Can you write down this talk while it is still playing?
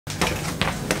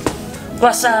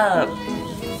What's up?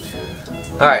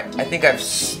 Alright, I think I've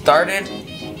started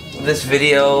this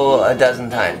video a dozen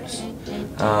times.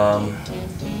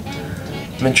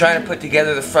 I've been trying to put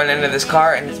together the front end of this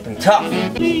car and it's been tough.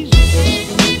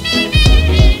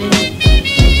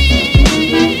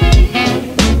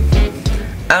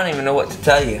 I don't even know what to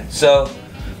tell you. So,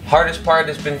 hardest part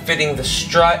has been fitting the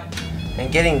strut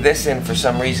and getting this in for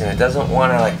some reason. It doesn't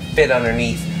want to like fit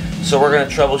underneath. So we're going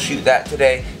to troubleshoot that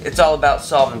today. It's all about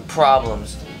solving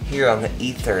problems here on the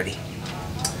E30.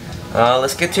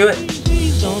 Let's get to it.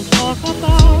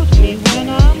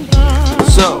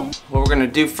 So, what we're going to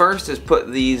do first is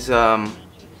put these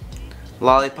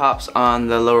lollipops on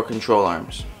the lower control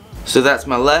arms. So that's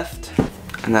my left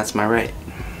and that's my right.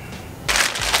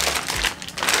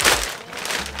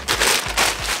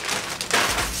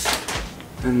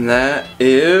 And that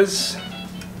is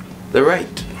the right.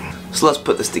 So let's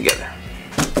put this together.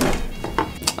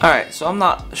 Alright, so I'm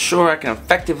not sure I can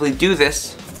effectively do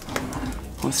this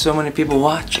with so many people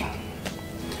watching.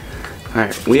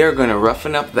 Alright, we are going to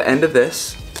roughen up the end of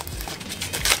this.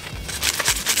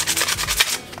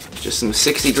 Just some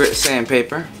 60 grit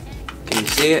sandpaper. Can you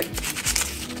see it?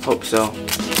 Hope so.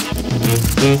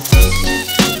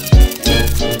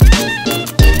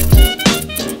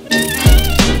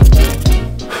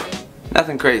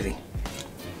 Nothing crazy.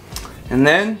 And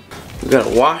then we got a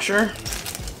washer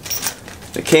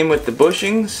that came with the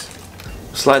bushings.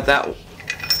 Slide that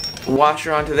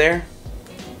washer onto there.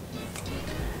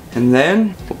 And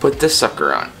then we'll put this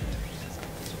sucker on.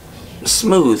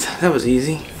 Smooth. That was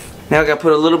easy. Now I gotta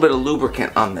put a little bit of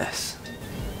lubricant on this.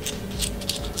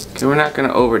 Okay, we're not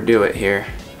gonna overdo it here.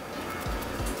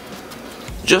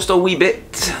 Just a wee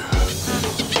bit.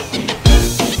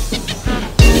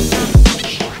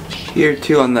 Here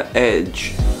too on the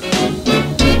edge.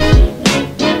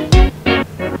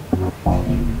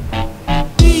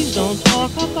 Please don't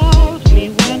talk about me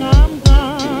when I'm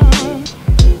gone.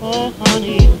 Oh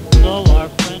honey, so our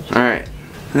friendship. Alright.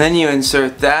 And then you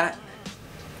insert that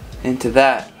into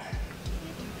that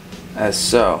as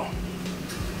so.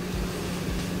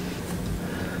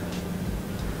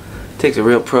 Takes a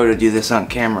real pro to do this on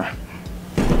camera.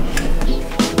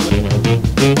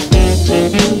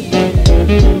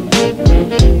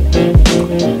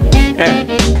 There,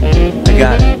 I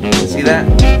got it. See that?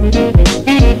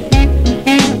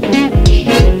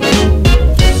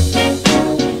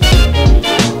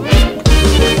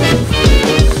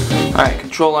 Alright,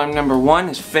 control arm number 1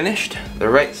 is finished, the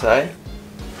right side.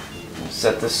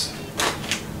 Set this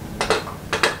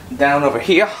down over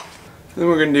here. Then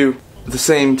we're going to do the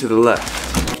same to the left.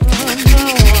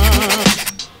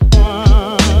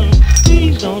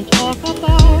 Please don't talk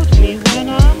about me when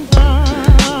I'm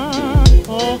gone.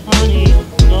 Oh honey,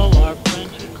 so our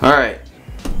friendship. Alright.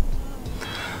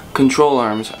 Control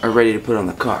arms are ready to put on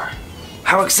the car.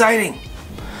 How exciting!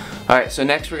 Alright, so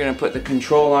next we're going to put the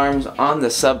control arms on the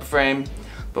subframe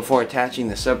before attaching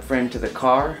the subframe to the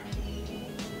car.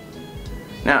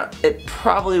 Now, it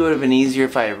probably would have been easier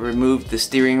if I removed the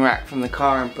steering rack from the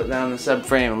car and put that on the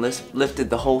subframe and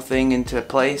lifted the whole thing into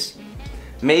place.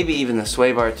 Maybe even the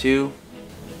sway bar too.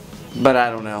 But I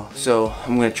don't know, so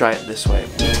I'm going to try it this way.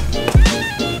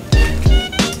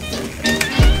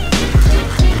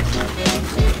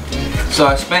 So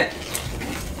I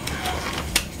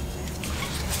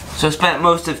spent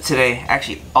most of today,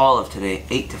 actually all of today,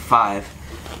 8 to 5,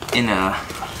 in a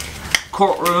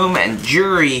courtroom and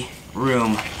jury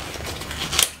room.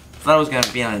 Thought I was going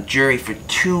to be on a jury for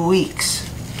 2 weeks,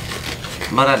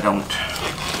 but I don't.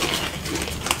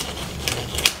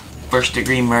 First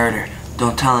degree murder.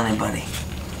 Don't tell anybody.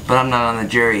 But I'm not on the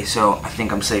jury, so I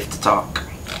think I'm safe to talk.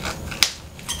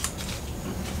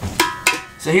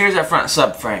 So here's our front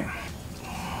subframe.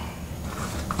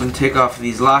 I'm going to take off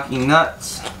these locking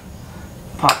nuts.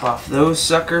 Pop off those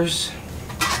suckers.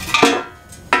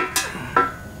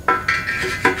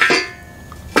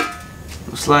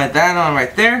 We'll slide that on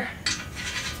right there.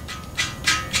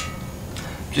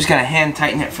 Just going to hand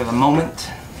tighten it for the moment.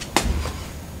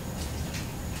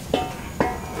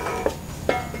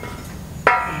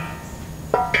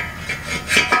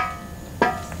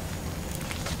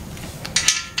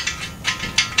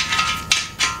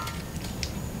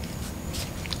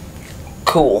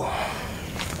 Cool.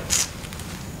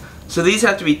 So these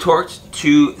have to be torqued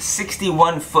to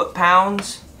 61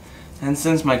 foot-pounds, and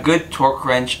since my good torque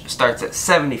wrench starts at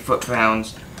 70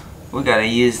 foot-pounds, we gotta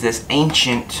use this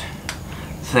ancient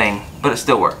thing, but it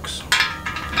still works.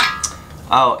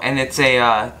 Oh, and it's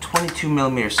a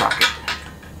 22mm socket.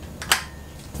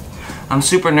 I'm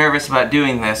super nervous about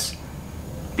doing this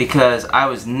because I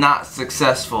was not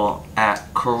successful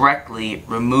at correctly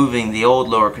removing the old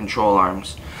lower control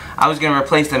arms. I was going to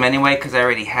replace them anyway because I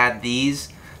already had these,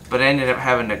 but I ended up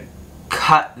having to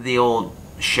cut the old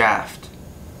shaft.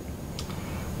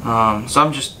 So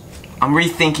I'm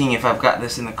rethinking if I've got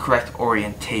this in the correct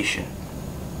orientation.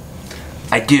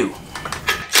 I do.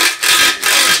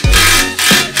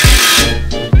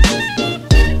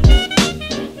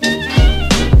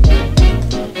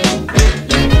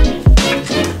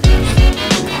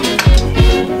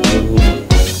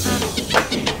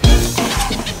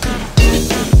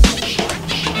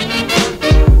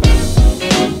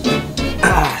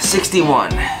 Ah,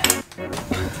 61.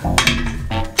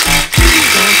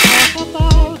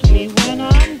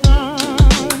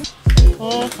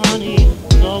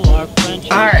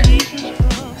 Alright,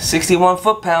 61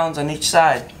 foot-pounds on each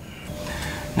side.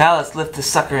 Now let's lift this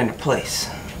sucker into place.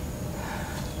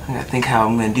 I'm gonna think how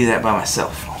I'm gonna do that by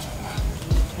myself.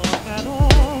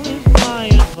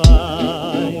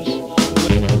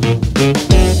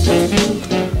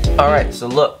 Alright, so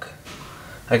look.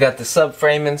 I got the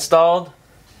subframe installed.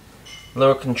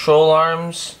 Lower control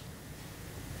arms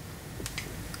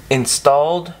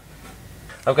installed.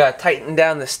 I've got to tighten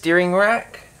down the steering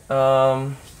rack.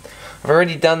 I've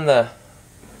already done the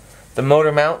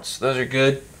motor mounts. Those are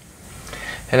good.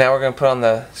 And now we're going to put on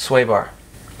the sway bar.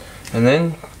 And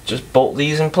then just bolt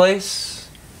these in place.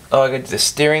 Oh, I got the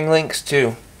steering links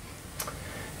too.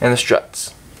 And the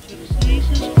struts.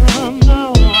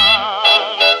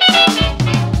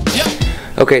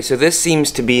 Okay, so this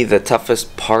seems to be the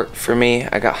toughest part for me.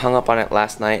 I got hung up on it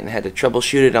last night and had to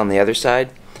troubleshoot it on the other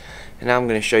side. And now I'm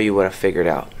going to show you what I figured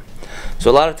out. So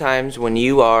a lot of times when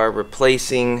you are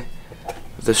replacing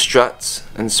the struts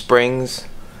and springs,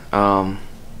 some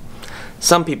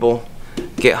people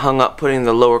get hung up putting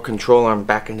the lower control arm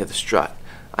back into the strut.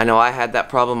 I know I had that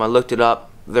problem. I looked it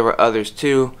up. There were others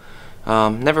too.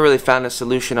 Never really found a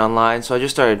solution online, so I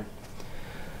just started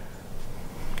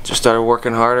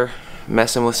working harder,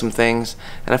 messing with some things,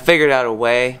 and I figured out a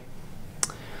way,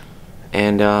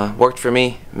 and worked for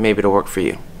me. Maybe it'll work for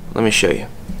you. Let me show you.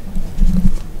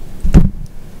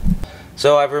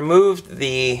 So I've removed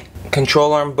the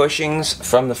control arm bushings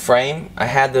from the frame. I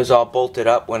had those all bolted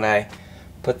up when I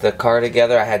put the car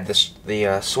together. I had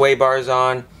the sway bars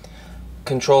on,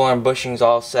 control arm bushings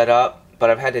all set up, but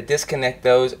I've had to disconnect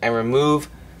those and remove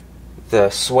the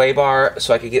sway bar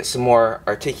so I could get some more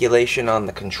articulation on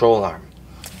the control arm.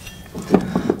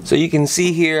 So you can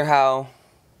see here how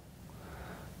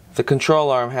the control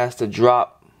arm has to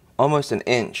drop almost an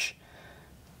inch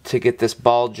to get this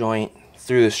ball joint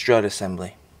through the strut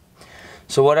assembly.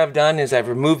 So what I've done is I've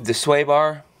removed the sway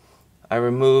bar, I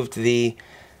removed the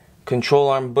control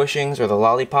arm bushings or the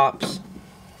lollipops,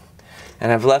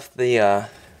 and I've left the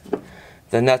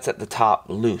nuts at the top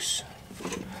loose.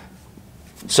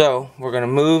 So we're going to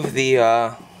move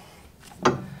the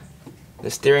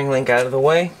steering link out of the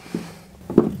way.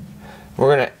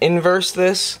 We're going to inverse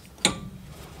this.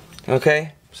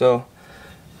 Okay, so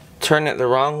turn it the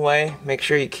wrong way. Make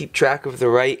sure you keep track of the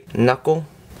right knuckle.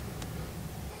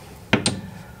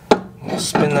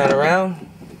 Spin that around.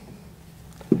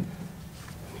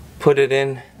 Put it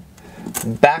in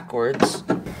backwards.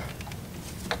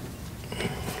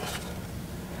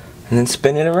 And then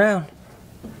spin it around.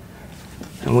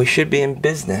 And we should be in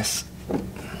business.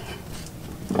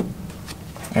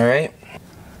 Alright.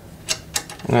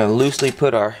 I'm going to loosely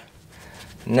put our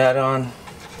nut on.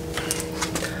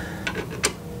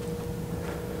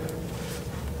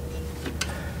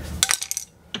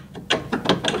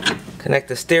 Connect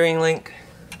the steering link.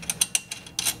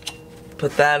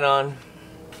 Put that on.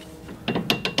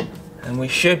 And we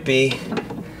should be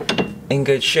in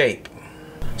good shape.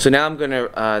 So now I'm going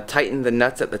to tighten the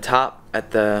nuts at the top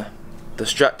at the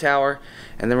strut tower,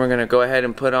 and then we're going to go ahead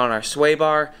and put on our sway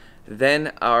bar,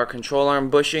 then our control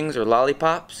arm bushings or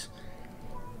lollipops,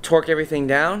 torque everything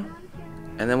down,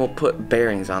 and then we'll put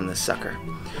bearings on this sucker.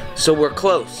 So we're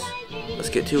close. Let's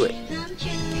get to it.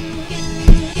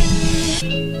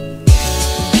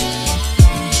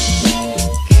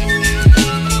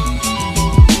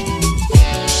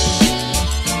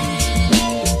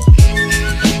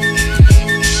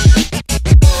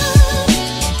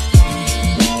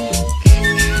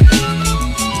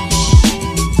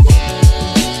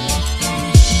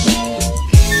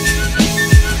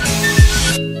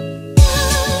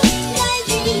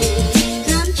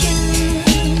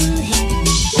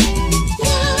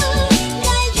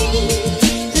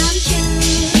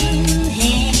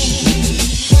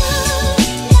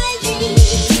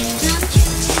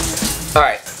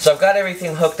 Alright, so I've got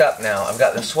everything hooked up now. I've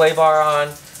got the sway bar on,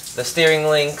 the steering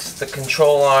links, the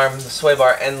control arm, the sway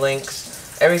bar end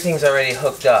links, everything's already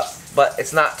hooked up. But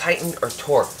it's not tightened or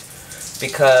torqued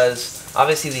because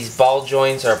obviously these ball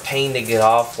joints are a pain to get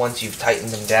off once you've tightened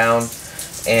them down.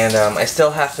 And I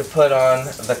still have to put on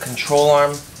the control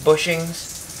arm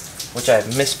bushings, which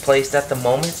I've misplaced at the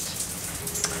moment.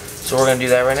 So we're going to do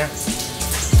that right now.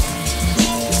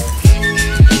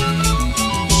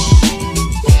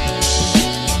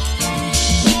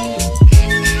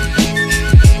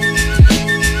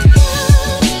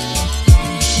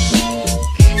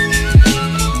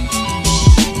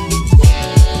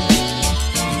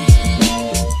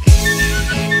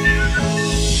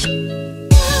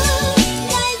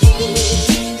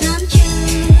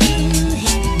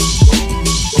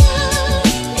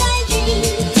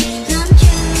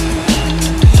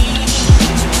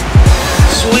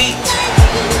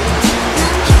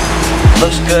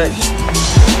 Looks good.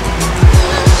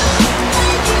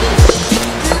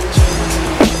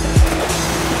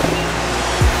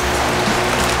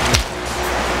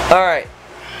 Alright.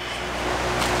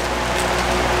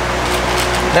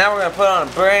 Now we're going to put on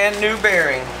a brand new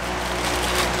bearing.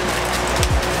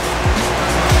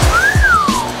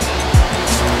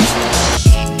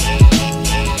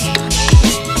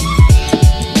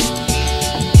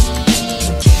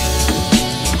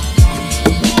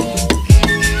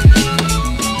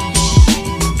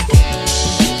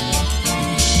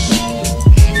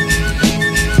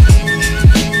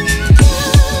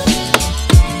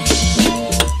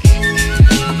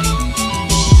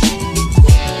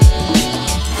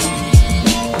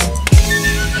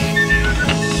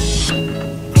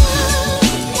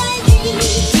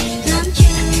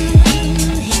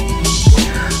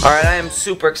 Alright, I am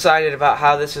super excited about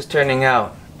how this is turning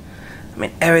out. I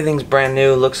mean, everything's brand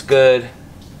new, looks good,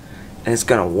 and it's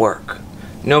gonna work.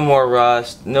 No more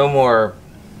rust, no more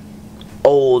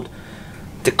old,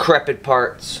 decrepit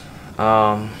parts.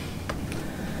 Bearing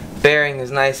is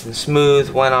nice and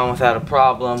smooth, went on without a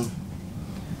problem.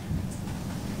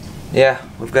 Yeah,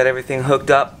 we've got everything hooked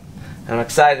up, and I'm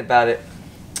excited about it.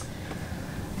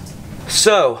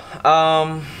 So,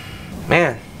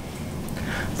 man.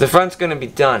 The front's gonna be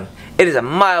done. It is a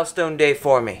milestone day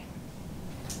for me.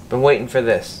 Been waiting for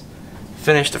this.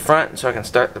 Finish the front so I can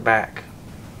start the back.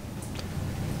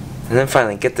 And then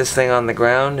finally get this thing on the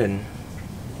ground and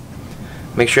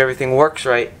make sure everything works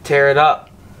right. Tear it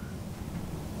up.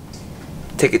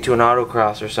 Take it to an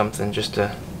autocross or something just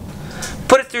to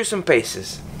put it through some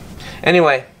paces.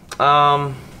 Anyway,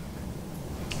 that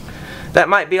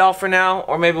might be all for now,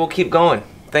 or maybe we'll keep going.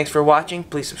 Thanks for watching.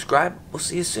 Please subscribe. We'll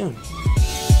see you soon.